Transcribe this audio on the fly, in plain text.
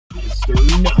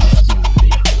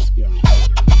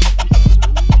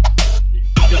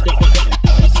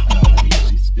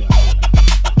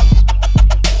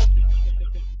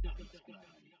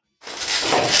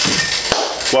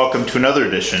Welcome to another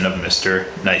edition of Mr.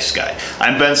 Nice Guy.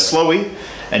 I'm Ben Slowey,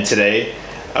 and today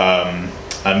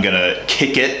I'm gonna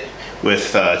kick it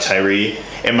with Tyree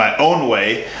in my own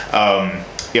way.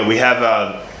 We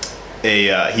have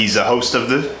he's a host of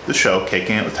the show,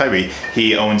 Kicking It with Tyree.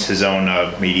 He owns his own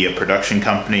media production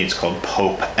company. It's called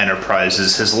Pope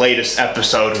Enterprises. His latest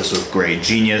episode was with Grey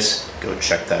Genius. Go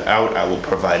check that out. I will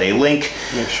provide a link.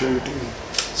 Make sure you do.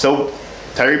 So,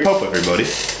 Tyree Pope, everybody.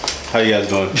 How you guys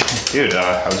doing? Dude,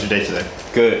 how was your day today?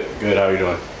 Good. How are you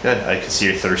doing? Good. I can see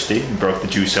you're thirsty. You broke the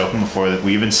juice open before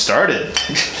we even started.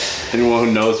 Anyone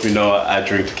who knows me know I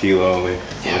drink tequila only.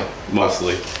 Yeah.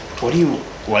 Mostly. What do you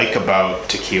like about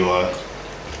tequila?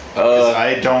 'Cause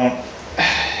I don't...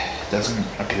 It doesn't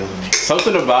appeal to me.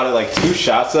 Something about it, like 2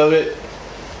 shots of it,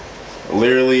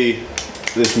 literally,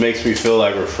 this makes me feel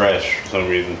like refreshed for some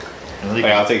reason. Really?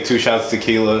 Like I'll take 2 shots of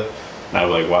tequila, and I'm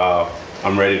like, wow,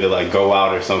 I'm ready to like go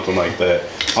out or something like that.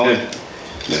 I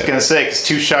was gonna say, because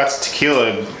 2 shots of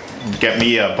tequila get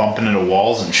me bumping into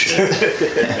walls and shit.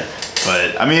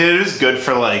 But I mean, it is good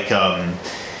for like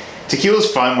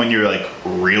tequila's fun when you're like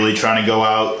really trying to go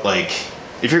out. Like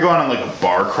if you're going on like a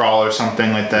bar crawl or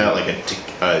something like that, like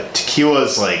a tequila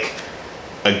is like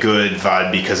a good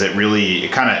vibe because it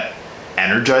kind of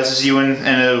energizes you in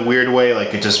a weird way.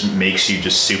 Like it just makes you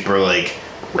just super like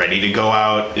ready to go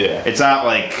out. Yeah. It's not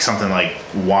like something like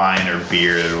wine or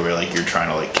beer where like you're trying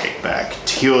to like kick back.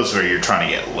 Tequila is where you're trying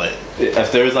to get lit.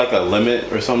 If there's like a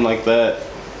limit or something like that,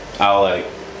 I'll like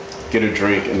get a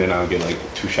drink and then I'll get like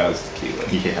 2 shots of tequila.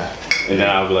 Yeah. And then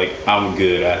I'll be like, I'm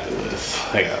good after this.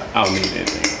 Like I don't need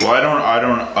anything. Well, I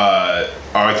don't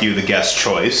argue the guest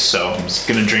choice, so I'm just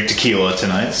gonna drink tequila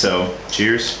tonight. So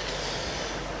cheers.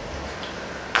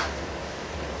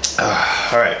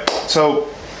 All right. So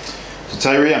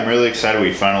Tyree, I'm really excited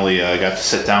we finally got to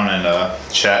sit down and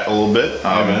chat a little bit.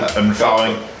 I've been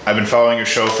following your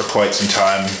show for quite some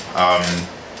time.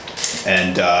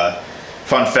 And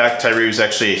fun fact, Tyree was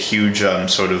actually a huge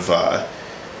sort of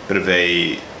bit of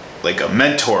a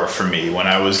mentor for me when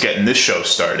I was getting this show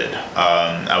started.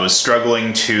 I was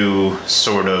struggling to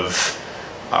sort of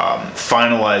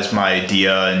finalize my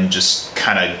idea and just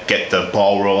kind of get the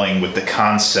ball rolling with the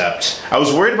concept. I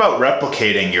was worried about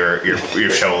replicating your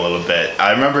show a little bit.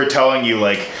 I remember telling you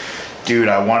like, dude,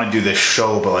 I want to do this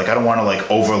show, but like I don't want to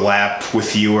like overlap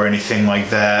with you or anything like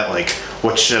that. Like,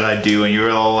 what should I do? And you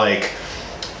were all like,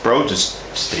 bro, just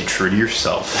stay true to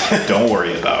yourself. Don't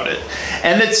worry about it.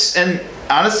 And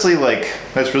honestly, like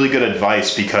that's really good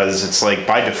advice because it's like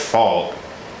by default,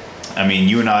 I mean,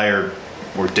 you and I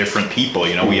we're different people,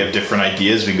 you know, we have different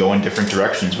ideas, we go in different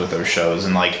directions with our shows,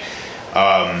 and like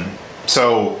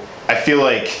so I feel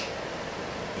like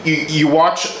you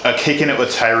watch a Kicking It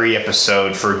with Tyree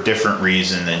episode for a different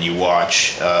reason than you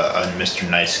watch a Mr.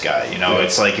 Nice Guy, you know. Yeah.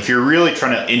 It's like if you're really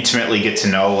trying to intimately get to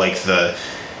know like the,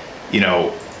 you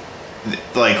know,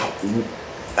 like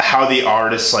how the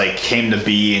artists like came to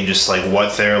be and just like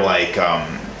what they're like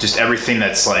just everything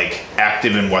that's like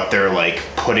active in what they're like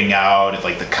putting out,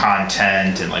 like the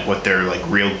content and like what their like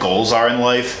real goals are in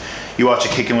life, you watch a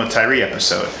Kicking with Tyree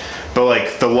episode. But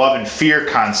like the love and fear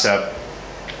concept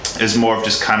is more of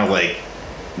just kind of like,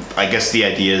 I guess the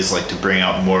idea is like to bring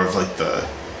out more of like the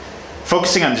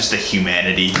focusing on just the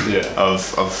humanity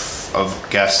of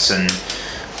guests, and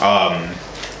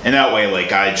in that way,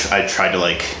 like I tried to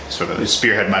like sort of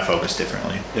spearhead my focus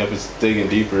differently. Yeah, it's digging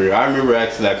deeper. I remember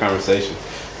actually that conversation.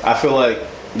 I feel like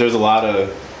there's a lot of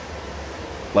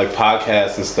like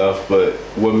podcasts and stuff, but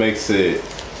what makes it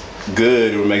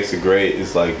good, what makes it great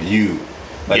is like you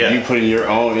putting your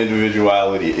own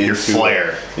individuality into your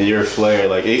flair. And your flair.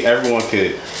 Like everyone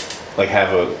could like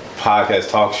have a podcast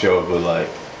talk show, but like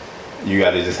you got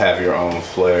to just have your own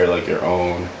flair, like your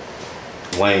own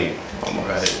lane almost.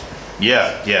 Right.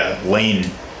 Yeah, lane.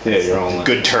 Yeah, your own lane.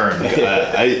 Good term.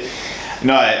 I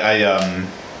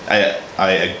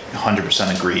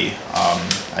 100% agree.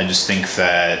 I just think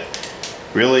that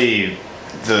really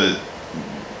the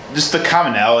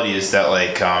commonality is that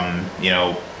like you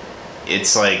know,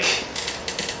 it's like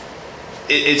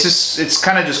it's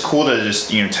kind of just cool to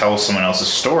just, you know, tell someone else's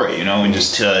story, you know, and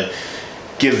just to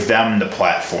give them the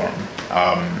platform.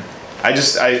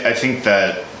 I think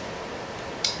that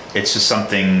it's just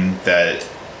something that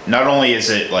not only is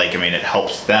it like, I mean, it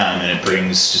helps them and it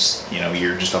brings just, you know,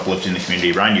 you're just uplifting the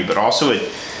community around you, but also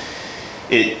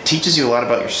it teaches you a lot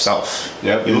about yourself.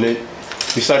 Yep.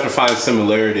 You start to find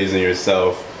similarities in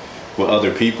yourself with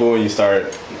other people, and you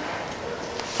start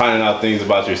finding out things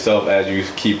about yourself as you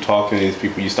keep talking to these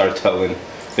people. You start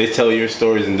they tell your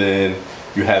stories, and then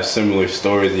you have similar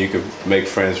stories, and you can make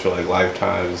friends for like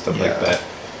lifetimes and stuff like that.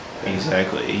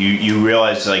 Exactly. You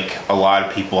realize like a lot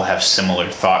of people have similar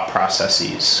thought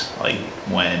processes. Like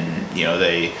when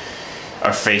they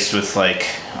are faced with like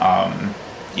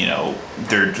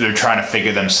they're trying to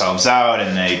figure themselves out,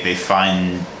 and they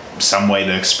find some way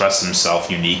to express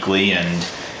themselves uniquely, and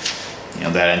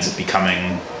that ends up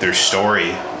becoming their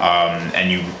story. And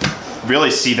you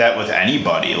really see that with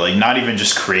anybody, like not even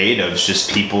just creatives,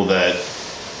 just people that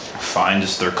find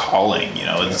just their calling.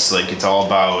 It's like it's all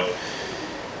about.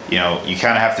 You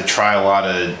kind of have to try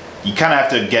you kind of have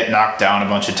to get knocked down a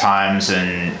bunch of times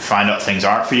and find out things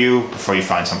aren't for you before you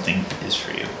find something is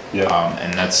for you. Yeah.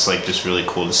 And that's like just really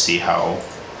cool to see how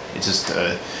it's just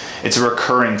it's a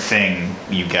recurring thing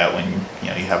you get when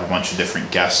you have a bunch of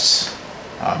different guests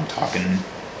talking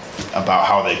about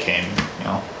how they came.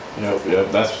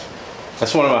 Yep.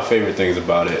 That's one of my favorite things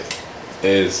about it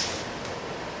is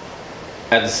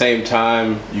at the same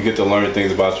time you get to learn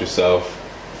things about yourself.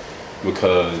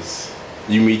 Because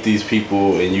you meet these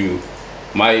people and you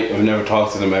might have never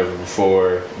talked to them ever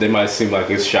before. They might seem like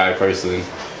a shy person.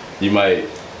 You might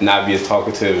not be as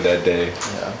talkative that day.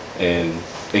 Yeah. And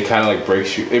it kind of like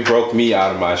breaks you. It broke me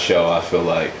out of my shell, I feel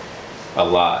like, a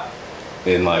lot.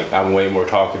 And like I'm way more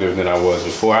talkative than I was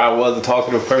before. I was a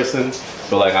talkative person,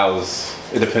 but like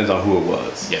it depends on who it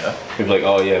was. Yeah. It'd be like,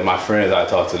 oh yeah, my friends, I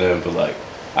talk to them, but like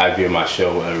I'd be in my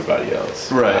shell with everybody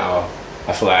else. Right. Now,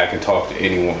 I feel like I can talk to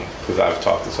anyone because I've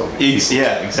talked to so many people.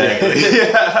 Yeah, exactly.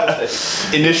 Yeah.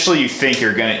 Initially, you think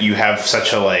you have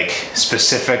such a like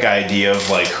specific idea of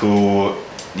like who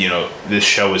this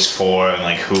show is for, and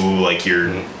like who like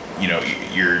you're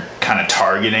you're kind of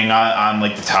targeting on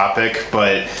like the topic,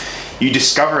 but you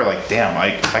discover like, damn,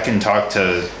 I can talk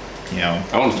to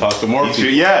I want to talk to more people.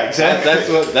 Yeah,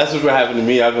 exactly. That's what happened to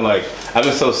me. I've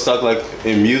been so stuck like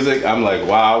in music. I'm like,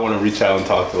 wow, I want to reach out and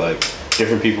talk to like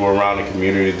different people around the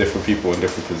community, different people in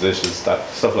different positions,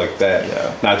 stuff like that.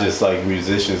 Yeah. Not just like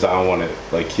musicians. I don't want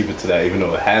to like keep it to that, even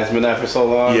though it has been that for so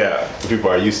long. Yeah. If people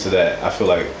are used to that, I feel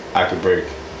like I could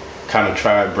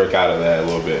try and break out of that a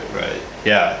little bit. Right.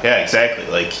 Yeah, exactly.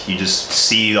 Like you just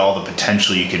see all the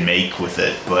potential you can make with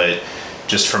it, but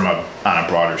just on a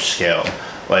broader scale.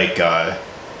 Like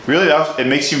really, it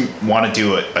makes you want to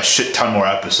do a shit ton more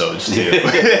episodes too.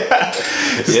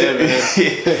 Yeah, man.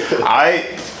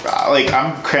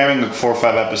 I'm cramming like 4 or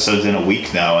 5 episodes in a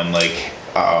week now, and like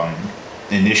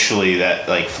initially that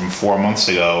like from 4 months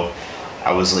ago,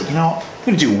 I was like, I'm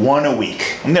gonna do one a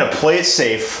week. I'm gonna play it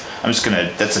safe.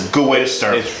 That's a good way to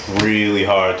start. It's really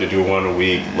hard to do one a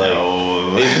week. Like,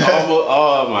 no. It's almost,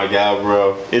 oh my God,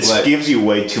 bro. It like, gives you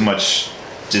way too much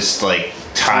just like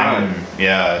time.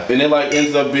 Yeah. And it like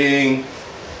ends up being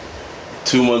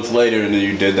 2 months later, and then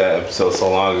you did that episode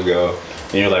so long ago,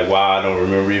 and you're like, wow, I don't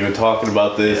remember even talking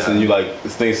about this. Yeah. And you like,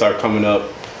 things start coming up,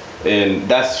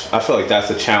 and I feel like that's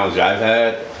a challenge I've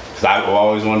had, because I've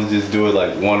always wanted to just do it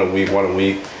like one a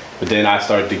week, but then I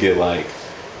started to get like,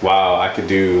 wow, I could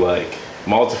do like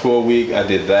multiple a week. I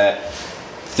did that.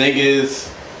 Thing is,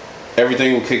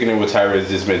 everything with Kicking It with Tyra has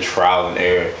just been trial and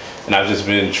error, and I've just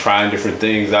been trying different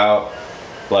things out,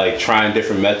 like trying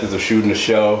different methods of shooting the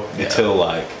show until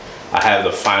like I have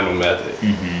the final method.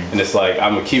 Mm-hmm. And it's like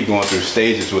I'm gonna keep going through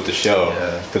stages with the show,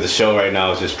 because the show right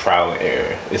now is just trial and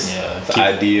error. It's the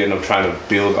idea, and I'm trying to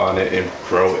build on it and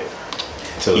grow it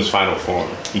to its final form.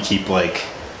 You keep like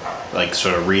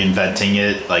sort of reinventing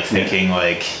it, like thinking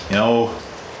like,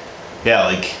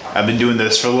 like I've been doing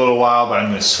this for a little while, but I'm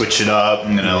going to switch it up.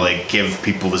 I'm going to like give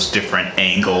people this different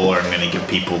angle, or I'm going to give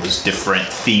people this different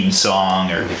theme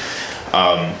song, or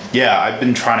I've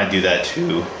been trying to do that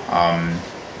too.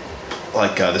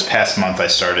 This past month I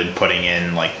started putting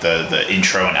in like the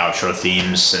intro and outro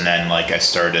themes, and then like I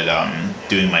started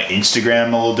doing my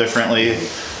Instagram a little differently.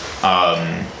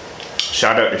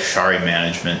 Shout out to Shari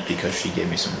Management, because she gave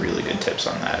me some really good tips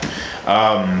on that.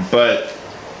 I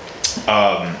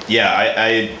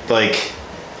like,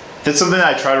 that's something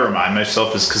that I try to remind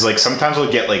myself, is because like sometimes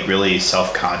I'll get like really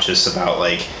self-conscious about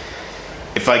like,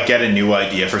 if I get a new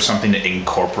idea for something to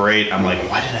incorporate, I'm like,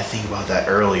 why didn't I think about that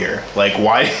earlier? Like,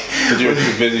 why? Because you're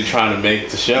too busy trying to make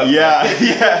the show. Yeah.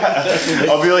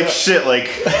 I'll be like, shit, like,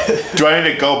 do I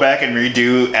need to go back and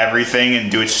redo everything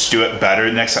and do it better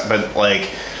next time?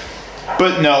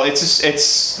 But no, it's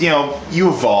you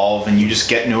evolve and you just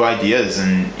get new ideas,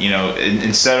 and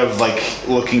instead of like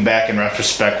looking back in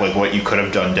retrospect like what you could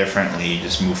have done differently, you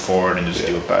just move forward and just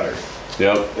do it better.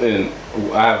 Yep. And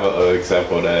I have an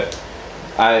example of that.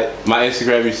 My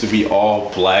Instagram used to be all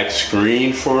black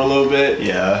screen for a little bit.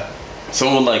 Yeah.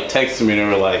 someone like texted me and they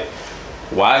were like,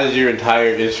 why is your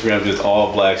entire Instagram just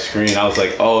all black screen? I was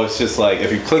like, oh, it's just like,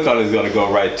 if you click on it, it's gonna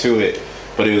go right to it.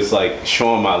 But it was like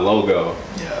showing my logo.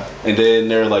 Yeah. And then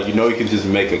they're like, you can just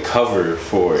make a cover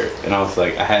for it. And I was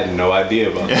like, I had no idea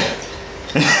about that.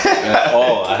 At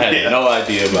all. I had no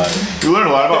idea about it. You learn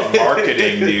a lot about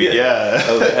marketing, dude. Yeah.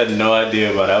 I had no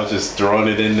idea about it. I was just throwing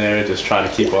it in there, just trying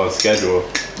to keep on schedule.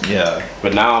 Yeah.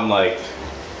 But now I'm like,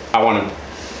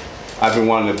 I've been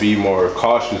wanting to be more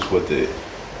cautious with it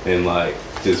and like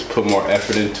just put more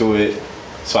effort into it.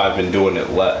 So I've been doing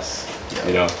it less,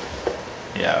 Yeah.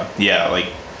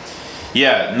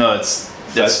 Yeah. No,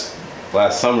 that's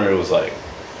last summer it was like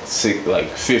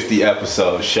 50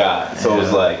 episodes shot. So it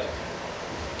was like,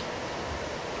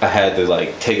 I had to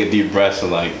like take a deep breath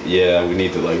and like, we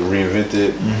need to like reinvent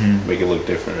it, make it look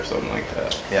different or something like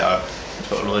that. Yeah,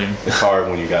 totally. It's hard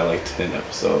when you got like 10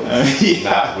 episodes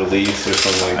not released or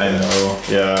something like that. I know.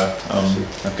 Yeah.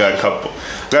 I've got a couple.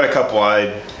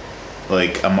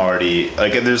 I'm already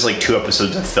like, there's like 2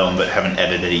 episodes I filmed but haven't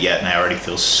edited it yet, and I already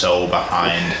feel so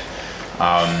behind.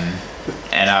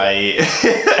 And I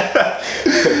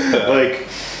like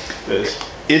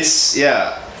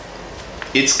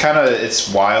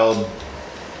it's wild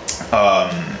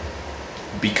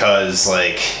because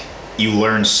like you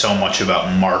learn so much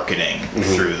about marketing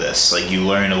through this. Like you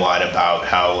learn a lot about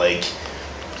how like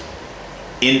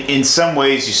in some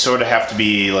ways you sort of have to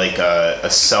be like a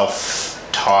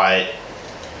self-taught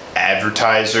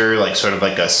advertiser, like sort of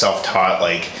like a self-taught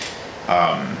like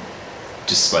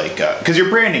just like because you're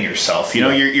branding yourself,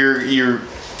 you're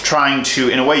trying to,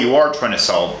 in a way, you are trying to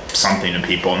sell something to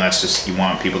people, and that's just, you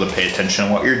want people to pay attention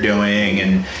to what you're doing,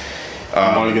 and you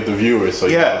want to get the viewers, so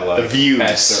you want to like the views.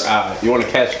 Catch their eye. You want to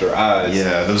catch their eyes.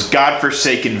 Yeah, those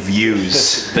godforsaken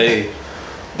views. they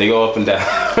go up and down.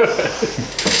 Up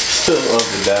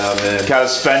and down, man. Gotta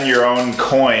spend your own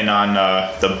coin on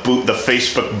the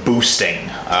Facebook boosting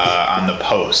on the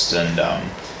post, and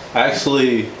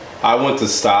I went to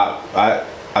stop.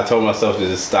 I told myself to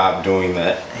just stop doing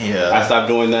that. Yeah. I stopped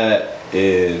doing that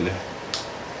in,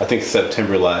 I think,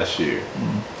 September last year.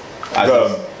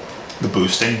 The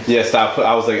boosting? Yeah, stop.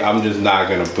 I was like, I'm just not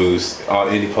going to boost on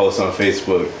any posts on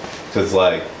Facebook. Because,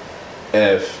 like,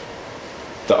 if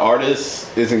the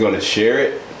artist isn't going to share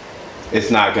it,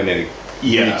 it's not going to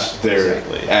reach their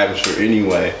atmosphere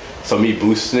anyway. So me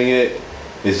boosting it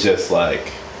is just,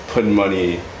 like, putting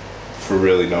money for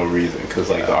really no reason, because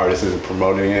like the artist isn't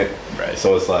promoting it, right?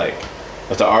 So it's like,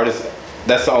 if the artist,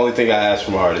 that's the only thing I ask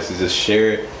from artists, is just share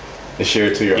it and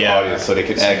share it to your audience so they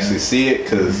can actually see it,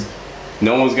 because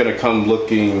no one's gonna come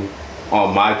looking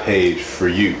on my page for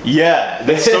you. Yeah,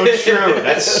 that's so true.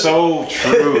 That's so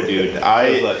true, dude.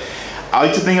 I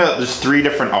like to think that there's 3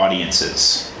 different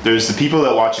audiences. There's the people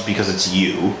that watch it because it's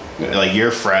you, like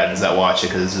your friends that watch it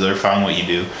because they're following what you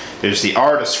do. There's the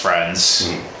artist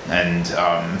friends, and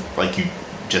like you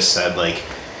just said, like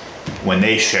when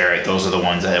they share it, those are the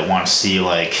ones that want to see,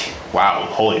 like, wow,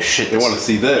 holy shit. They want to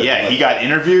see this. Yeah, he got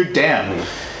interviewed, damn.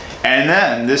 And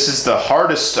then this is the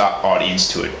hardest audience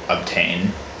to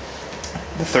obtain.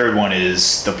 The third one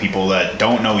is the people that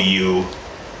don't know you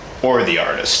or the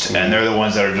artist, and they're the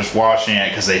ones that are just watching it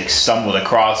because they stumbled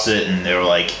across it and they're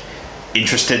like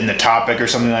interested in the topic or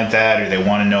something like that, or they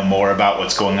want to know more about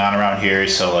what's going on around here,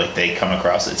 so like they come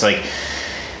across it. It's like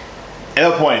at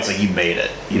that point it's like you made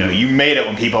it, you made it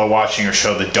when people are watching your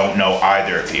show that don't know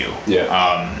either of you.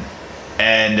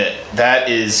 And that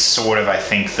is sort of, I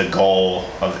think, the goal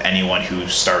of anyone who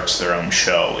starts their own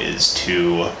show, is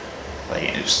to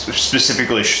like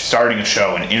specifically starting a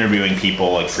show and interviewing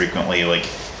people like frequently, like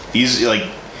these, like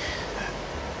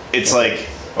it's like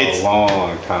a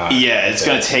long time. Yeah, it's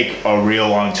gonna take a real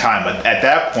long time, but at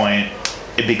that point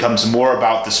it becomes more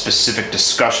about the specific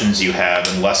discussions you have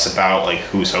and less about like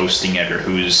who's hosting it or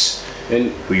who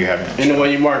you're having. And the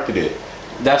way you market it.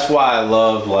 That's why I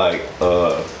love like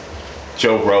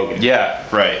Joe Rogan. Yeah,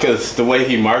 right. Because the way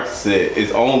he markets it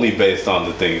is only based on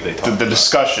the things they talk about. The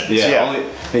discussions. Yeah.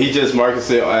 He just markets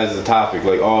it as a topic.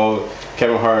 Like,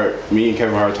 me and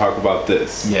Kevin Hart talk about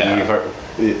this. Yeah.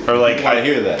 Or like, I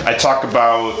hear that. I talk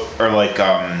about, or like,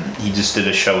 he just did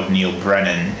a show with Neil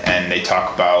Brennan, and they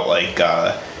talk about like,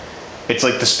 it's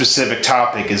like the specific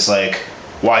topic is like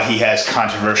why he has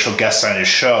controversial guests on his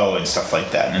show and stuff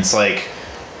like that. And it's like,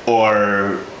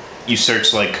 or you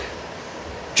search like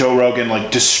Joe Rogan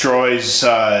like destroys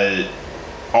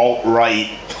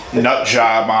alt-right nut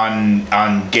job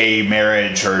on gay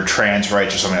marriage or trans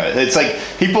rights or something like that. It's like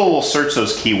people will search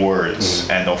those keywords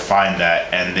and they'll find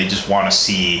that, and they just want to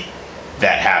see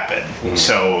that happen.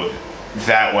 So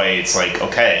that way it's like,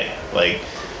 okay, like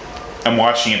I'm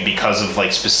watching it because of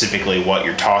like specifically what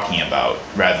you're talking about,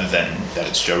 rather than that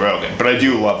it's Joe Rogan. But I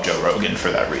do love Joe Rogan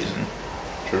for that reason.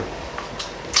 True.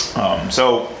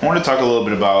 So I want to talk a little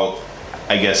bit about,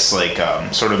 I guess, like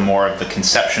sort of more of the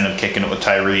conception of Kicking It with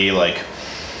Tyree. Like,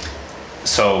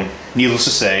 so needless to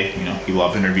say, you know, you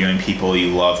love interviewing people.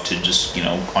 You love to just, you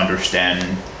know,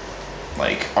 understand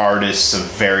like artists of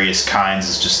various kinds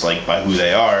is just like by who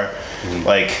they are. Mm-hmm.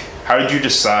 Like, how did you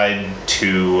decide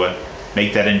to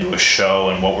make that into a show,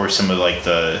 and what were some of like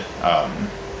the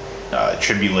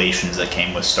tribulations that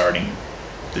came with starting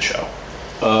the show?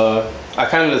 I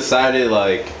kind of decided,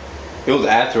 like, it was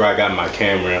after I got my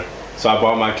camera. So I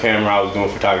bought my camera, I was doing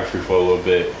photography for a little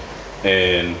bit,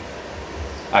 and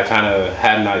I kind of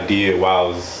had an idea while I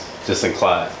was just in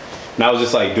class. And I was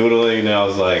just like doodling, and I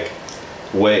was like,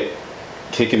 wait,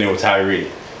 Kicking It with Tyree.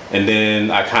 And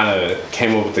then I kind of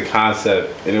came up with the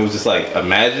concept, and it was just like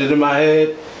imagined in my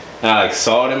head, and I like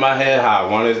saw it in my head how I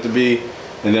wanted it to be,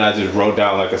 and then I just wrote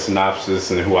down like a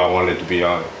synopsis and who I wanted to be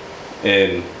on.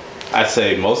 And I'd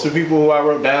say most of the people who I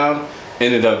wrote down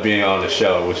ended up being on the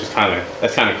show, which is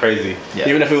that's kind of crazy. Yeah.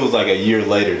 Even if it was like a year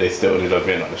later, they still ended up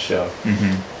being on the show.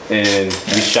 Mm-hmm. And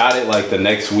we shot it like the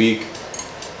next week.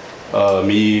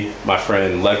 Me, my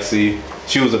friend Lexi,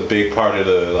 she was a big part of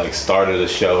the like start of the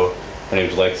show. Her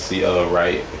name's Lexi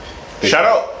Wright. Shout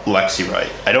out Lexi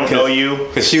Wright. I don't know you.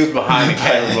 Because she was behind the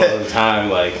camera all the time.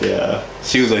 Like, yeah,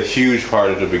 she was a huge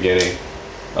part of the beginning.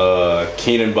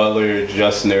 Keenan Butler,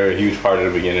 Justin, they're a huge part of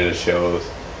the beginning of the shows.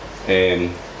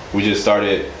 And we just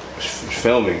started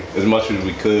filming as much as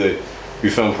we could. We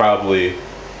filmed probably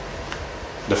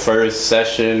the first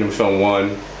session, we filmed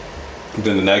 1.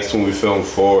 Then the next one we filmed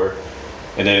 4.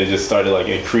 And then it just started like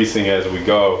increasing as we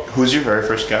go. Who's your very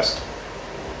first guest?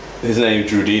 His name is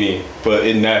Drew Dini, but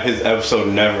his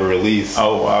episode never released.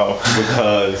 Oh wow!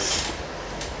 Because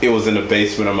it was in the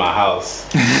basement of my house.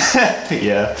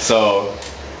 Yeah. So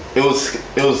it was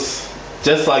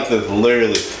just like this,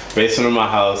 literally basement of my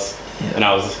house, yeah. And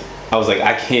I was like,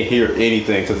 I can't hear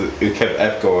anything because it kept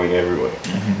echoing everywhere,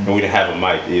 mm-hmm. And we didn't have a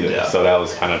mic either, yeah. So that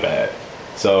was kind of bad.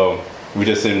 So we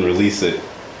just didn't release it.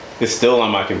 It's still on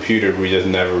my computer. We just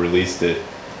never released it,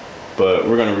 but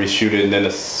we're gonna reshoot it, and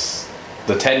then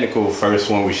the technical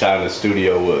first one we shot in the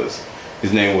studio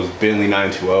his name was Bentley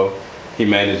 920. He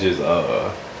manages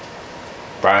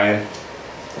Brian,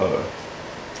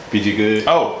 BG Good.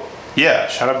 Oh, yeah,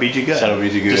 shout out BG Good. Shout out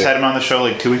BG Good. Just had him on the show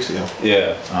like 2 weeks ago.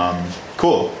 Yeah.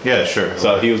 Cool. Yeah, sure.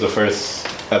 So he was the first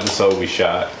episode we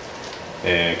shot,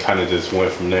 and kind of just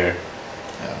went from there.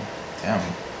 Yeah. Damn.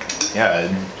 Yeah.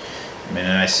 I mean,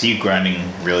 and I see you grinding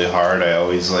really hard. I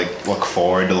always like look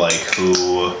forward to like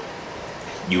who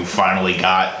you finally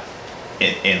got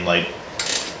in like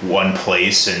one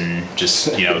place, and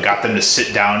just, you know, got them to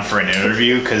sit down for an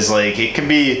interview, because like it can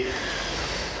be,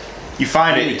 you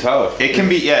find it tough. It can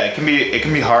be, yeah, it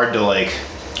can be hard to like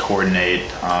coordinate,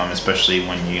 especially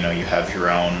when, you know, you have your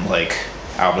own like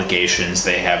obligations,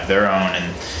 they have their own,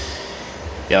 and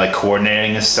yeah, like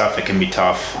coordinating this stuff, it can be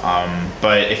tough,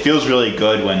 but it feels really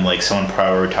good when like someone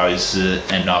prioritizes it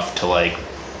enough to like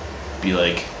be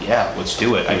like, yeah, let's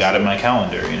do it. I got it in my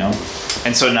calendar, you know?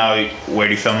 And so now, where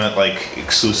do you film it, like,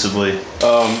 exclusively?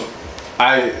 I'll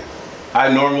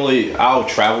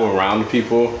travel around to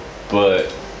people, but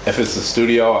if it's a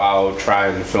studio, I'll try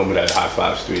and film it at High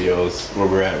Five Studios, where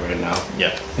we're at right now.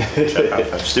 Yeah. Check High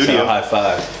Five Studio. High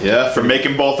Five. Yeah, for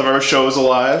making both of our shows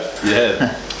alive.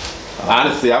 Yeah.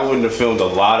 Honestly, I wouldn't have filmed a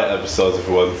lot of episodes if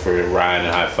it wasn't for Ryan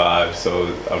and High Five,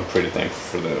 so I'm pretty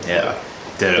thankful for them. Yeah.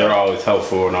 They're always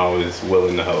helpful and always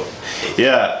willing to help.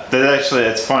 Yeah,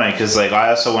 it's funny, because like I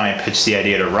also, when I pitched the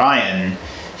idea to Ryan,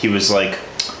 he was like,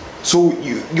 so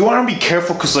you want to be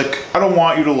careful, because like I don't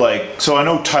want you to like, so I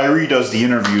know Tyree does the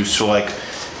interviews, so like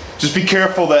just be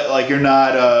careful that like you're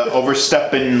not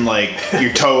overstepping like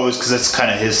your toes, because that's kind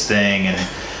of his thing. And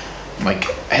I'm like,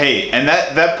 hey, and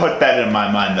that put that in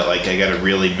my mind that like I got to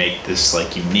really make this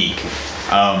like unique.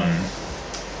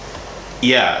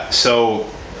 Yeah, so.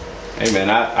 Hey man,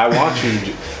 I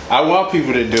want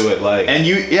people to do it, like, and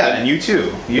you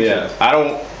too. I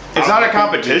don't. It's not a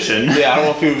competition. I don't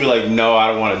want people to be like, no, I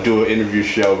don't want to do an interview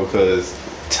show because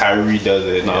Tyree does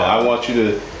it. No, I want you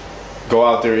to go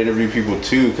out there and interview people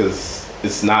too, because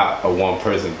it's not a one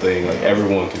person thing. Like,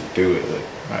 everyone can do it. Like,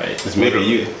 right. It's maybe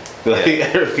you. Like,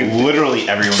 literally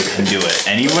everyone can do it.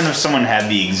 And even if someone had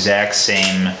the exact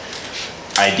same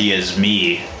idea as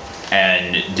me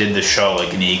and did the show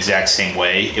like in the exact same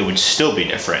way, it would still be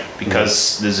different,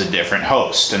 because there's a different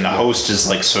host, and the host is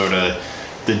like sort of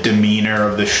the demeanor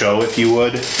of the show, if you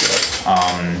would.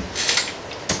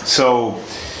 So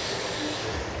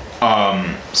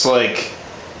like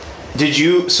Did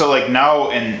you so like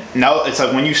now it's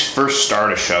like when you first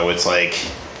start a show, it's like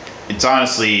it's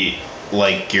honestly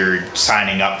like you're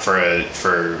signing up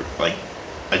for like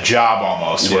a job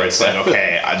almost, where it's like,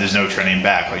 okay, there's no turning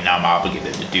back. Like now I'm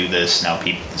obligated to do this. Now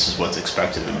this is what's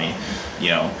expected of me. You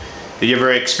know, did you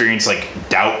ever experience like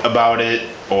doubt about it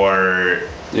or?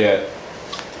 Yeah,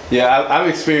 I've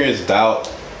experienced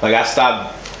doubt. Like I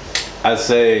stopped. I'd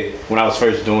say when I was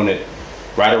first doing it,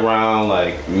 right around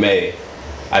like May,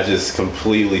 I just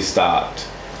completely stopped.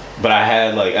 But I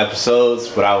had like episodes,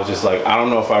 but I was just like, I don't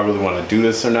know if I really want to do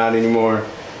this or not anymore.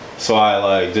 So I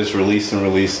like just released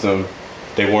them.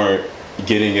 They weren't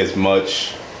getting as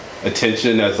much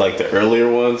attention as like the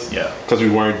earlier ones. Yeah. Because we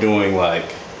weren't doing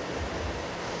like,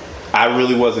 I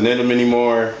really wasn't in them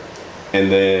anymore.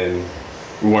 And then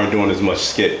we weren't doing as much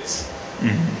skits.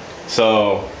 Mm-hmm.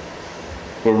 So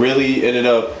what really ended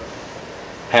up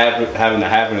having to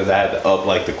happen is I had to up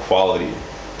like the quality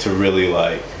to really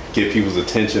like get people's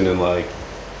attention and like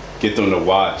get them to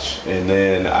watch. And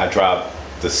then I dropped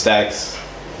the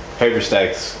Paper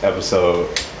Stacks episode.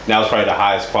 And that was probably the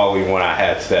highest quality one I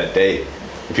had to that date.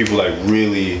 And people like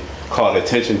really called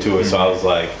attention to it. Mm-hmm. So I was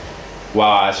like,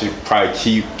 wow, I should probably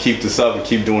keep this up and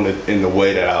keep doing it in the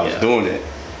way that I was doing it.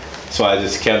 So I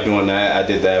just kept doing that. I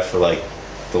did that for like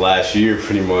the last year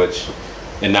pretty much.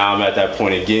 And now I'm at that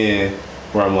point again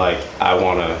where I'm like, I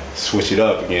want to switch it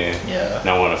up again. Yeah. And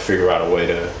I want to figure out a way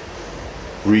to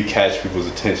recatch people's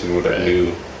attention with a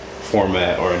new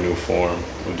format or a new form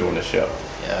of doing the show.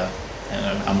 Yeah.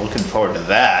 And I'm looking forward to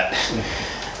that.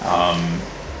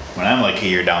 When I'm like a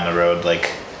year down the road,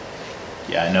 like,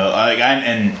 yeah, I know, like,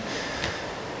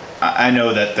 I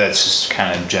know that that's just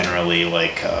kind of generally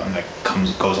like that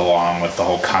goes along with the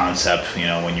whole concept. You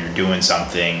know, when you're doing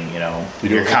something, you know,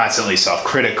 you're constantly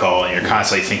self-critical and you're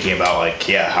constantly thinking about like,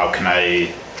 yeah, how can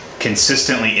I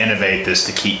consistently innovate this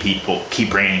to keep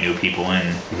bringing new people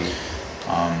in.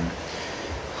 Mm-hmm.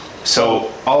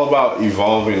 So all about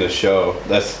evolving the show.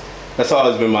 That's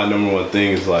always been my number one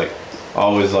thing, is like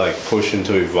always like pushing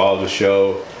to evolve the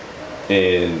show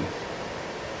and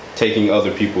taking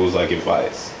other people's like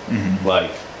advice. Mm-hmm.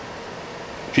 Like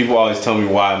people always tell me,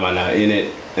 why am I not in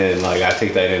it? And like I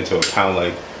take that into account,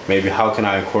 like maybe how can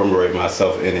I incorporate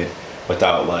myself in it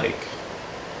without like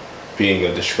being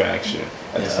a distraction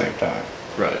at the same time.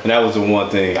 Right. And that was the one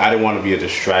thing. I didn't want to be a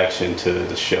distraction to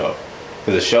the show,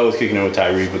 because the show is kicking in with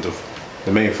Tyree, but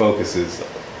the main focus is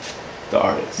the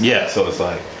artist. Yeah. So it's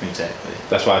like, exactly.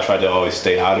 That's why I try to always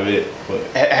stay out of it. But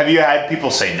have you had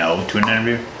people say no to an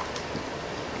interview?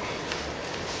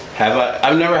 Have I?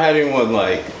 I've never had anyone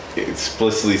like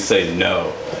explicitly say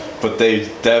no, but they've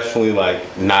definitely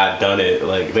like not done it.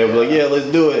 Like they'll be like, yeah,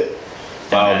 let's do it,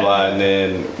 blah blah blah, and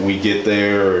then we get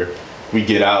there, or we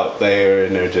get out there,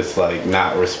 and they're just like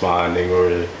not responding,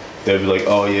 or they'll be like,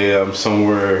 oh yeah, I'm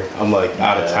somewhere, I'm like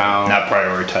out of town, not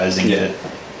prioritizing it.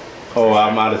 Oh,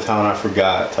 I'm out of town, I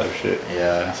forgot, type shit.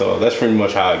 Yeah. So that's pretty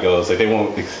much how it goes. Like they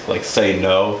won't like say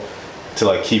no to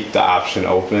like keep the option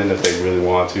open if they really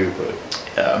want to, but.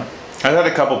 Yeah, I've had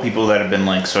a couple people that have been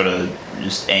like sort of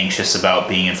just anxious about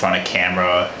being in front of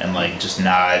camera and like it's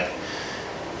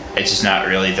just not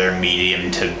really their medium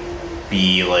to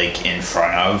be like in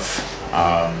front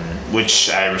of, which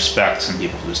I respect. Some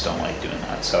people just don't like doing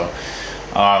that. So,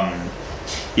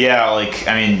 yeah, like,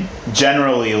 I mean,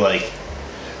 generally, like,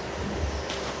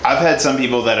 I've had some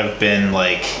people that have been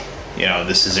like, you know,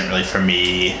 this isn't really for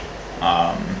me.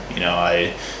 You know,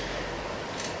 I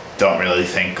don't really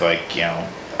think like, you know,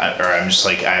 or I'm just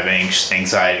like, I have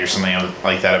anxiety or something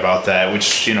like that about that,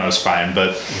 which, you know, is fine.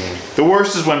 But the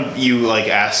worst is when you like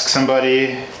ask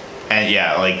somebody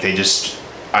and like they just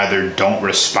either don't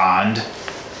respond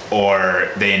or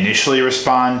they initially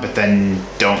respond but then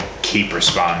don't keep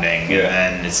responding. And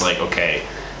then it's like, okay,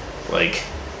 like,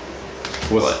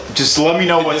 just let me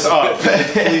know what's up.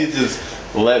 Please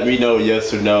just let me know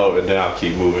yes or no, and then I'll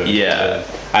keep moving. Yeah.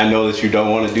 I know that you don't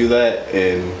want to do that,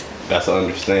 and that's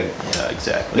understandable. Yeah,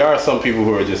 exactly. There are some people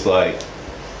who are just like,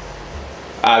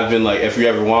 I've been like, if you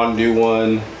ever want to do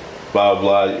one, blah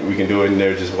blah, we can do it. And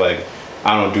they're just like,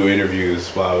 I don't do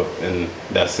interviews, blah, and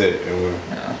that's it. And we're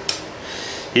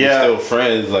still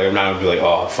friends. Like I'm not gonna be like,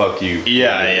 oh fuck you.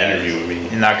 Yeah. Interview with me.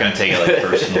 You're not gonna take it like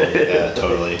personally. Yeah,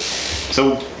 totally.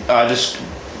 So just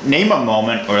name a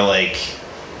moment or like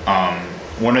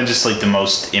one of just like the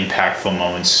most impactful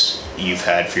moments you've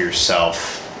had for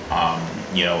yourself.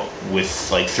 You know, with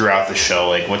like throughout the show,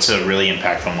 like what's a really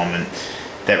impactful moment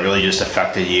that really just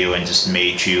affected you and just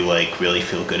made you like really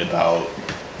feel good about,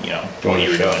 you know, what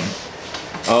you were doing?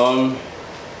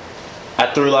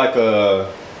 I threw like a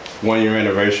 1 year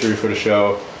anniversary for the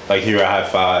show, like here at High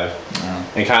Five.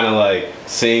 and kind of like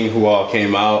seeing who all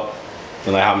came out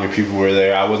and like how many people were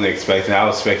there. I wasn't expecting. I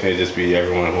was expecting it to just be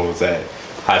everyone who was at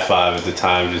High Five at the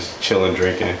time, just chilling,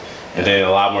 drinking, and then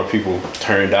a lot more people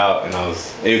turned out, and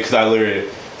because I literally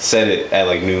said it at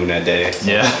like noon that day.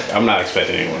 So I'm not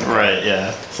expecting anyone. Right.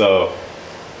 Yeah. So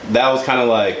that was kind of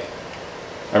like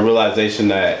a realization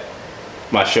that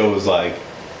my show was like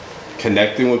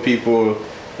connecting with people,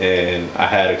 and I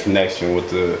had a connection with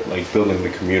building the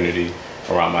community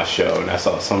around my show, and that's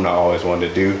something I always wanted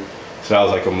to do. So that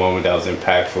was like a moment that was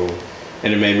impactful,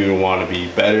 and it made me want to be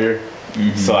better.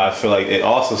 Mm-hmm. So I feel like it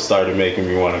also started making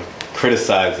me want to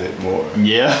criticize it more.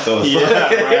 Yeah. So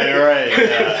right.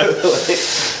 Yeah.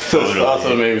 So it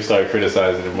also made me start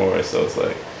criticizing it more. So it's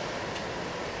like,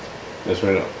 that's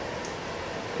right.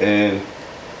 And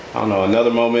I don't know,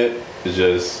 another moment is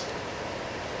just,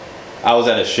 I was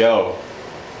at a show,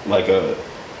 this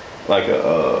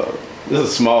is a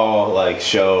small like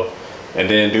show, and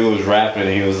then dude was rapping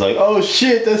and he was like, "Oh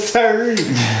shit, that's Tyree,"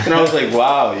 and I was like,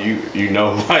 "Wow, you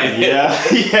know who I am." Yeah.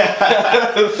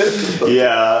 I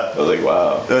was like,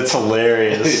 "Wow, that's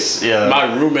hilarious." Yeah.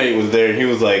 My roommate was there and he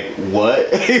was like,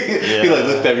 "What?" He like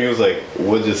looked at me. He was like,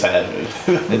 "What just happened?"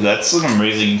 And that's an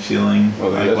amazing feeling.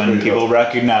 Like when people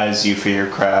recognize you for your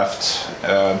craft.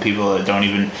 People that don't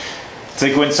even. It's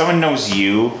like when someone knows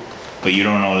you, but you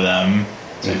don't know them.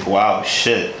 It's like, wow,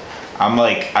 shit. I'm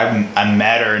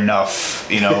matter enough,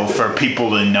 for people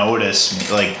to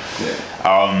notice. Like,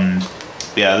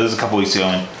 there was a couple weeks ago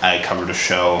when I covered a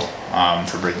show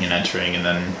for Breaking and Entering, and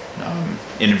then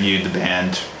interviewed the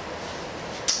band.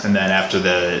 And then after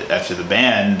the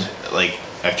band, like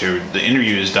after the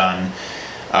interview is done,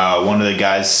 one of the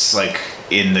guys like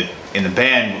in the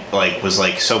band like was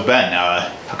like, "So Ben,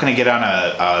 how can I get on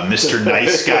a Mr.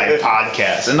 Nice Guy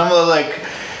podcast?" And I'm like,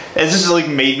 it just like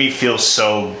made me feel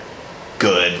so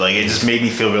good. Like it just made me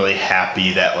feel really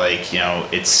happy that like,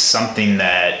 it's something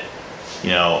that,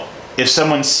 if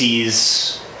someone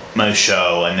sees my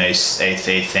show and they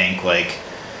think like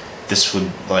this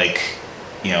would like,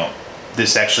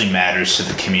 this actually matters to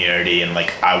the community and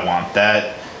like I want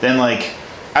that, then like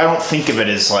I don't think of it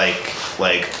as like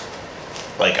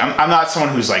I'm not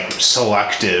someone who's like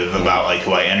selective about like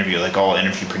who I interview. Like I'll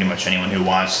interview pretty much anyone who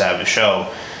wants to have a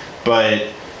show, but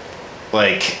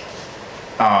like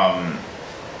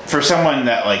for someone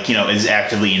that like is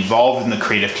actively involved in the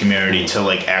creative community to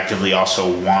like actively also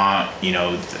want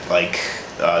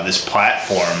this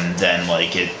platform, then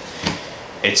like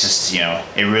it's just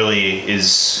it really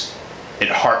is, it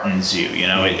heartens you,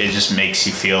 it just makes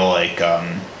you feel like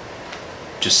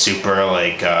just super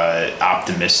like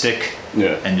optimistic,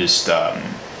 and just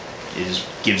it just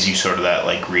gives you sort of that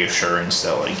like reassurance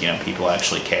that like people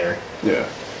actually care. The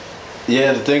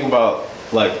thing about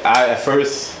like at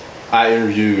first I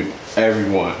interviewed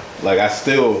everyone. Like I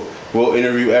still will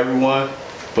interview everyone,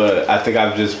 but I think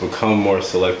I've just become more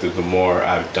selective the more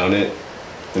I've done it,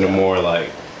 and the more like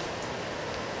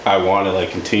I want to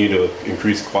like continue to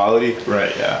increase quality.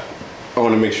 Right. Yeah. I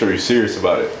want to make sure you're serious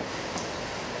about it,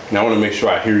 and I want to make sure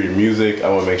I hear your music. I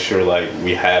want to make sure like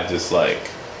we have this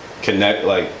like connect.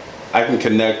 Like I can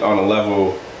connect on a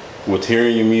level with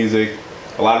hearing your music.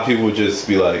 A lot of people would just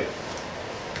be like,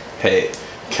 "Hey,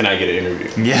 can I get an interview?"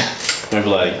 Yeah. And I'd be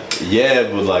like, "Yeah,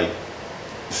 but like,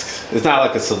 it's not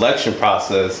like a selection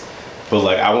process, but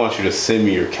like, I want you to send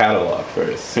me your catalog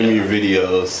first. Send me your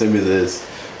videos, send me this,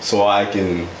 so I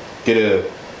can get a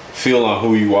feel on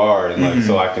who you are, and like,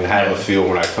 so I can have a feel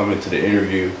when I come into the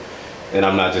interview, and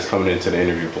I'm not just coming into the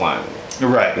interview blindly."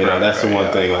 Right. That's the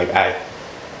one thing. Like, I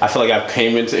feel like I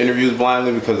came into interviews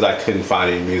blindly because I couldn't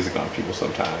find any music on people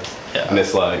sometimes, and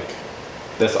it's like,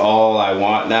 that's all I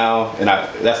want now, and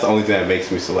that's the only thing that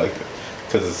makes me selective.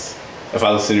 Because if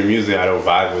I listen to music, I don't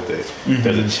vibe with it.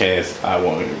 There's a chance I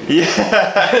won't interview.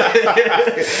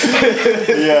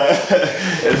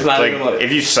 It's not like, even like, if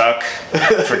you suck,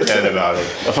 forget about it.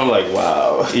 If I'm like,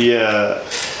 wow. I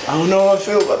don't know how I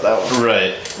feel about that one.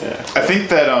 Right. I think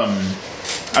that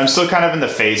I'm still kind of in the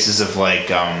phases of like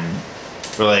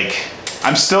where like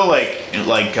I'm still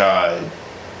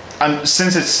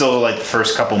since it's still like the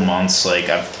first couple months, like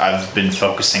I've been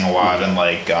focusing a lot on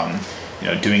like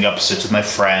doing episodes with my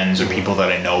friends or people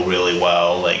that I know really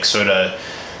well, like sort of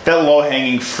that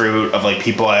low-hanging fruit of like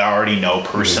people I already know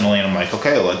personally, and I'm like,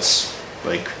 okay, let's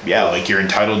like you're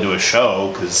entitled to a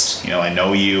show because I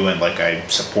know you and like I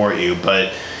support you,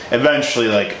 but eventually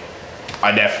like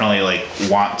I definitely like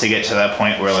want to get to that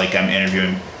point where like I'm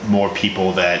interviewing more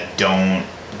people that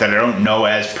I don't know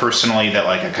as personally, that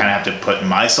like I kind of have to put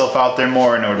myself out there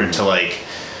more in order to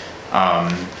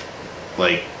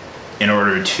in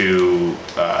order to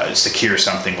secure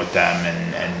something with them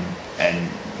and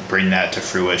bring that to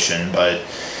fruition. But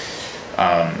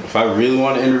if I really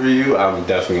want to interview you, I'm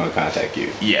definitely gonna contact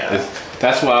you. Yeah,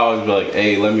 that's why I always be like,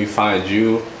 hey, let me find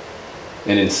you,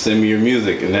 and then send me your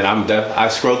music, and then I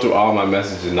scroll through all my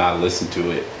messages and I listen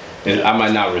to it. And I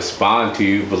might not respond to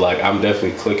you, but like I'm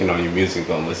definitely clicking on your music,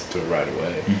 gonna listen to it right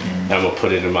away. And I'm gonna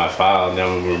put it in my file, and then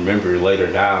I'm gonna remember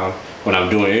later down when I'm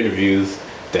doing interviews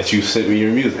that you sent me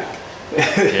your music.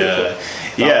 Yeah,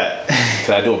 yeah.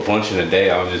 Cause I do a bunch in a day.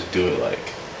 I'll just do it like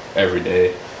every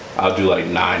day. I'll do like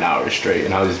 9 hours straight,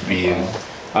 and I'll just be in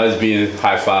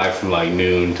high five from like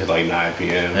noon to like 9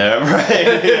 p.m. Yeah,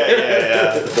 right.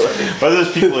 Yeah. But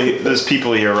there's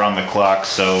people here around the clock,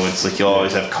 so it's like you'll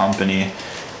always have company,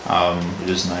 which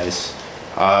is nice.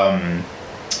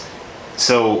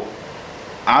 So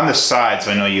on the side,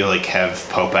 so I know you like have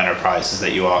Pope Enterprises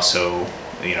that you also,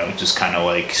 just kind of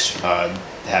like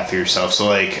have for yourself. So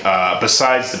like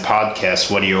besides the podcast,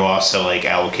 what are you also like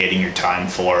allocating your time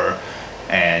for?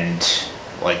 And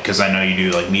like, because I know you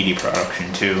do like media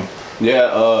production too.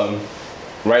 Yeah,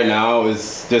 right now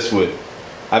it's just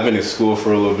I've been in school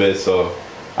for a little bit, so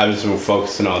I've just been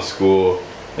focusing on school,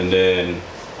 and then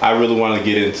I really want to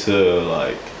get into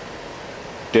like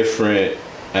different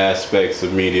aspects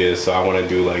of media, so I want to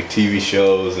do like TV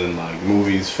shows and like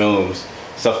movies, films,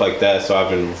 stuff like that. So I've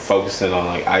been focusing on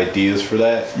like ideas for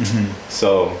that.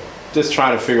 So just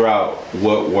trying to figure out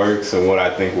what works and what I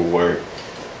think will work,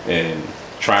 and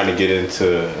trying to get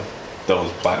into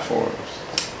those platforms.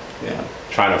 Yeah,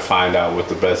 trying to find out what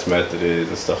the best method is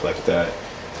and stuff like that.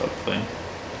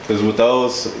 Because with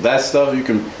that stuff, you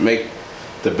can make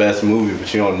the best movie,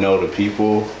 but you don't know the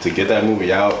people to get that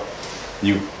movie out.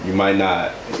 You might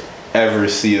not ever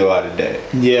see the light of day.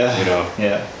 Yeah.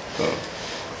 Yeah.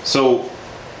 So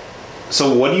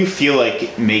what do you feel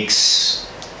like makes?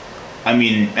 I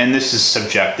mean, and this is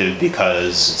subjective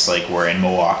because it's like we're in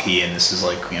Milwaukee and this is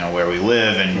like, where we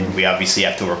live, and we obviously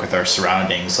have to work with our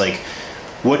surroundings. Like,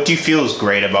 what do you feel is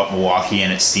great about Milwaukee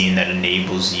and its scene that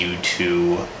enables you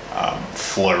to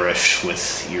flourish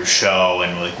with your show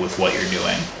and like with what you're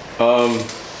doing?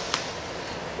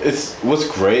 What's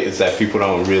great is that people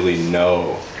don't really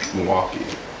know Milwaukee.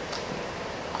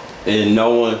 And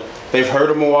they've heard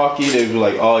of Milwaukee, they'd be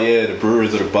like, oh yeah, the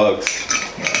Brewers or the Bucks.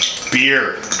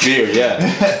 Beer,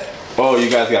 yeah. Oh, you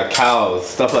guys got cows,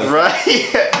 stuff like that.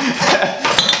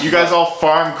 Right. You guys all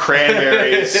farm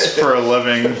cranberries for a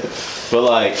living. But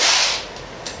like,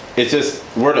 it's just,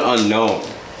 we're the unknown.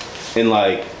 And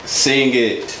like, seeing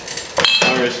it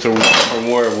flourish from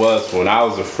where it was when I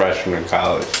was a freshman in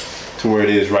college to where it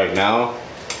is right now,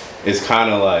 it's kind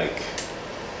of like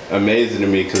amazing to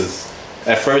me, because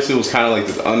at first it was kind of like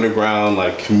this underground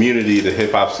like community, the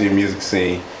hip hop scene, music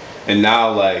scene. And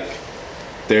now like,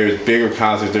 there's bigger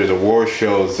concerts, there's award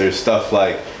shows, there's stuff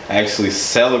like actually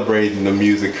celebrating the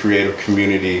music creative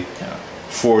community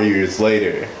 4 years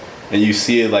later. And you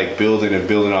see it like building and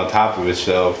building on top of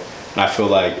itself. And I feel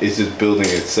like it's just building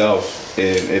itself,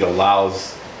 and it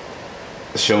allows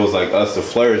shows like us to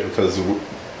flourish, because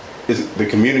the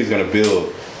community's gonna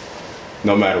build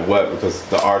no matter what, because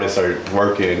the artists are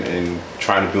working and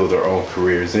trying to build their own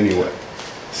careers anyway.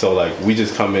 So like, we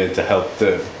just come in to help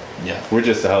them. Yeah. We're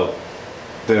just to help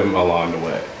them along the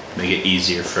way. Make it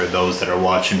easier for those that are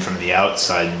watching from the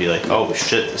outside and be like, oh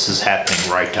shit, this is happening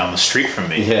right down the street from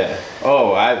me. Yeah.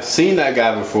 Oh, I've seen that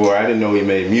guy before. I didn't know he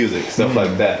made music, stuff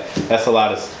like that. That's a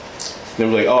lot of, they're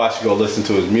like, oh, I should go listen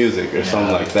to his music or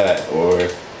something like that. Or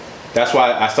that's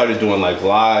why I started doing like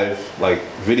live, like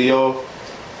video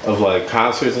of like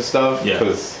concerts and stuff.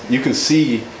 Because you can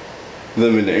see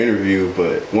them in the interview,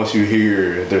 but once you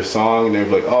hear their song, they're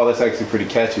like, oh, that's actually pretty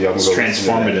catchy. I'm gonna go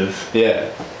transformative. Yeah,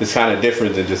 it's kind of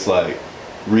different than just like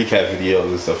recap videos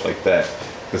and stuff like that,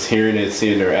 because hearing it,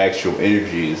 seeing their actual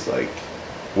energy is like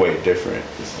way different.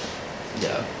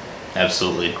 Yeah,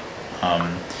 absolutely.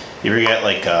 You ever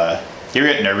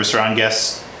get nervous around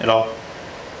guests at all?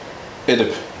 I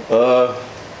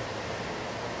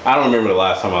don't remember the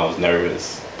last time I was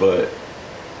nervous, but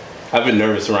I've been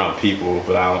nervous around people,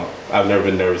 but I've never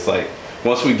been nervous. Like,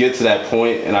 once we get to that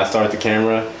point and I start the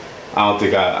camera, I don't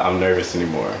think I'm nervous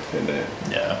anymore. And then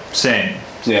same.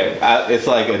 Yeah, it's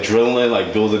like adrenaline,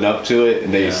 like building up to it,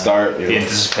 and then you start. The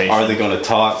anticipation. Are they going to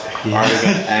talk? Are they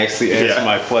going to actually answer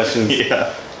my questions?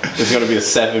 Yeah. It's going to be a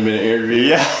 7-minute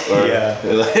interview.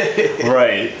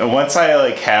 Right. Once I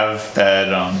like have that,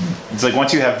 it's like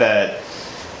once you have that,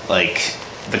 like,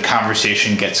 the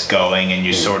conversation gets going and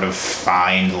you sort of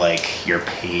find like your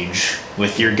page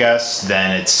with your guests,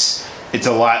 then it's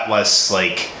a lot less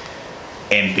like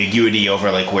ambiguity over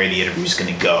like where the interview's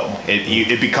going to go.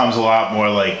 It becomes a lot more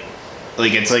like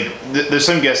like it's like there's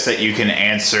some guests that you can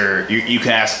answer. You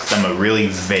can ask them a really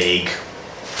vague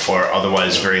or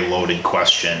otherwise very loaded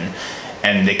question,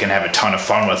 and they can have a ton of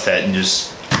fun with it and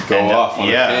just go off on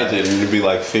a tangent, and it'd be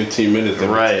like 15 minutes.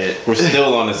 Right. We're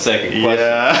still on the second question.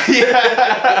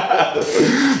 Yeah.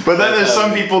 But then there's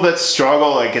some people that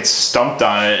struggle, like get stumped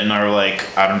on it, and are like,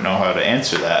 I don't know how to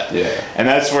answer that. Yeah. And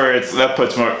that's where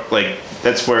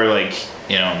that's where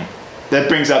you know, that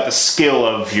brings out the skill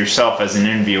of yourself as an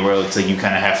interviewer. It's like you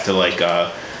kind of have to like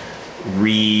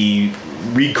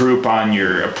regroup on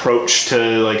your approach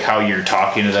to like how you're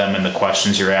talking to them and the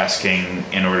questions you're asking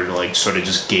in order to like sort of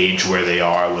just gauge where they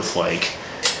are with like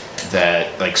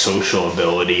that like social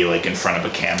ability like in front of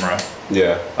a camera.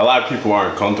 Yeah, a lot of people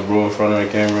aren't comfortable in front of a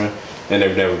camera and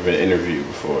they've never been interviewed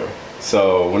before.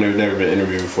 So when they've never been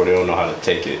interviewed before, they don't know how to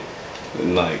take it.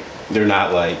 And like they're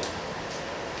not like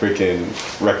freaking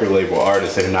record label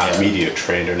artists. They're not media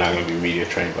trained. They're not going to be media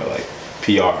trained by like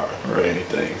PR or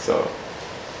anything. So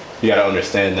you got to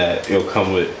understand that you'll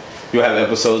have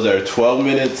episodes that are 12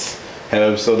 minutes, have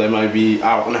episodes that might be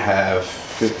hour and a half,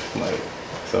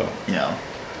 so.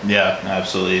 Yeah,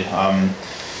 absolutely.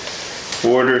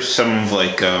 What are some of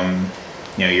like,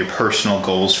 you know, your personal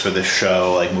goals for the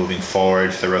show, like moving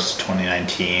forward for the rest of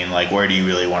 2019? Like, where do you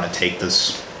really want to take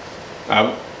this?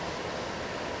 I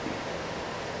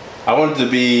want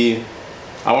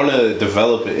to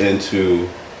develop it into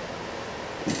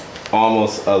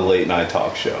almost a late night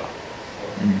talk show.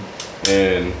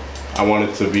 And I want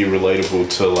it to be relatable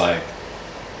to like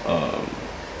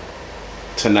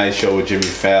Tonight Show with Jimmy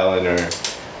Fallon or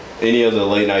any of the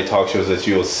late night talk shows that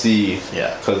you'll see.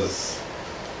 Yeah. Because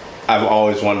I've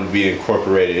always wanted to be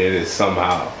incorporated in it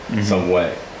somehow, some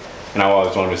way. And I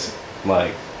always wanted to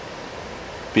like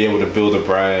be able to build a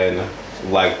brand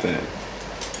like them.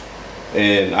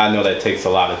 And I know that takes a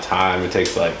lot of time. It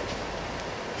takes like,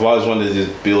 I've always wanted to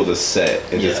just build a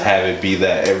set and just have it be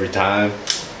that every time.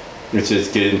 It's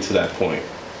just getting to that point.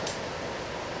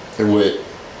 And with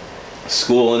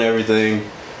school and everything,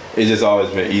 it's just always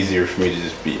been easier for me to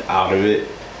just be out of it.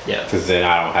 Yeah. Because then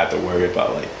I don't have to worry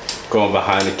about like going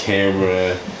behind the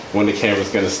camera, when the camera's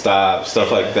gonna stop,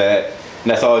 stuff like that.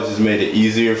 And that's always just made it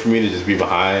easier for me to just be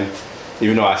behind.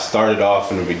 Even though I started off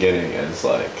in the beginning as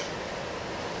like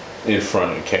in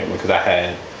front of the camera, because I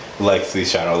had Lexi,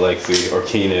 shout out Lexi, or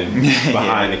Keenan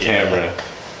behind the camera,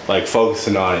 like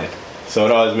focusing on it. So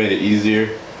it always made it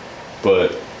easier,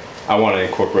 but I want to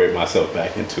incorporate myself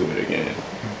back into it again.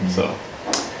 So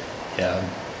yeah,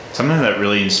 something that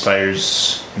really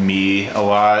inspires me a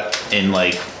lot in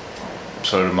like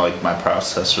sort of like my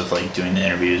process with like doing the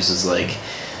interviews is like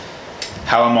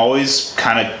how I'm always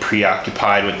kind of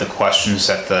preoccupied with the questions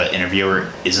that the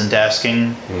interviewer isn't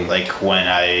asking. Like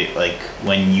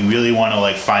when you really want to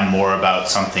like find more about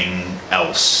something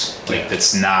else, like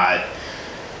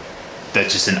that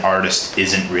just an artist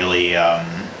isn't really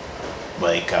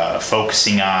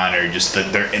focusing on, or just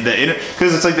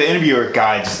because it's like the interviewer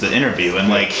guides the interview, and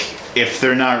like if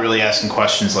they're not really asking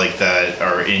questions like that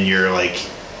or in your like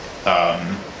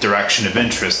direction of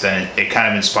interest, then it kind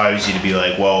of inspires you to be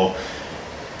like, well,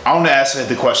 I want to ask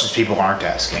the questions people aren't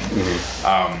asking.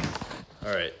 All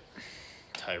right,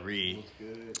 Tyree.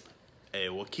 Hey,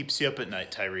 what keeps you up at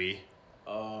night, Tyree?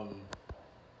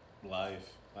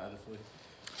 Life, honestly.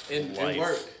 And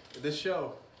work. This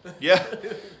show. Yeah.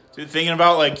 Dude, thinking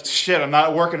about like, shit, I'm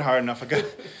not working hard enough. I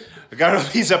got all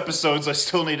these episodes I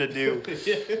still need to do.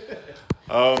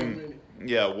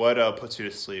 Yeah, what puts you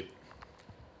to sleep?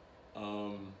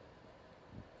 Can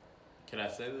I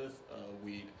say this?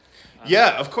 Weed.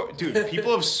 Yeah, of course. Dude,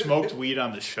 people have smoked weed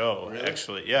on the show, really?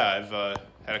 Actually. Yeah, I've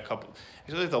had a couple.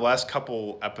 Actually, the last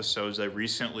couple episodes, I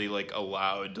recently like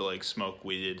allowed to like smoke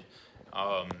weed.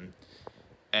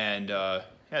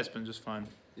 Yeah, it's been just fun.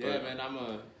 Yeah, man, I'm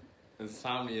a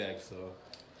insomniac, so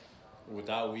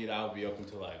without weed, I'll be up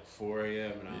until like 4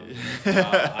 a.m. and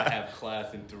I have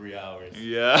class in 3 hours.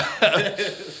 Yeah.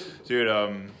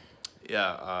 Dude,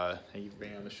 yeah, thank you for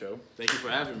being on the show. Thank you for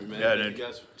having me, man. Yeah, thank you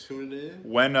guys for tuning in.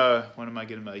 When am I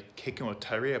getting my Kicking with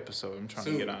Tyree episode? I'm trying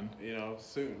to get on. You know,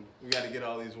 soon. We got to get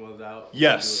all these ones out.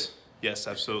 Yes. Yes,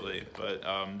 absolutely. But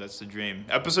that's the dream.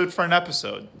 Episode for an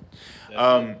episode.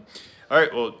 All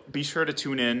right, well, be sure to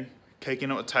tune in.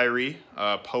 Kicking It with Tyree,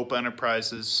 Pope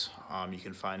Enterprises. You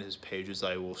can find his pages.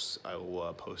 I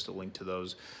will post a link to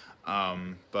those.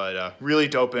 But really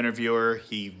dope interviewer.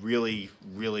 He really,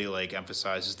 really like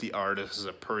emphasizes the artist as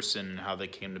a person and how they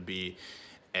came to be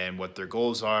and what their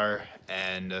goals are.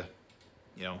 And,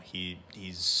 you know,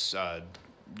 he's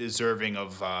deserving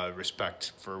of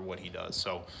respect for what he does.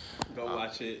 So go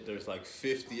watch it. There's like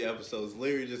 50 episodes.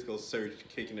 Literally just go search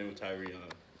Kicking It with Tyree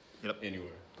on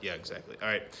anywhere. Yeah, exactly. All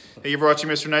right. Thank you for watching,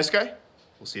 Mr. Nice Guy.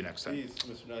 We'll see you next time. Peace,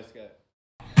 Mr. Nice Guy.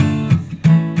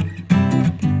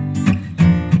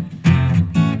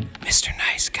 Mr.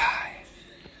 Nice Guy.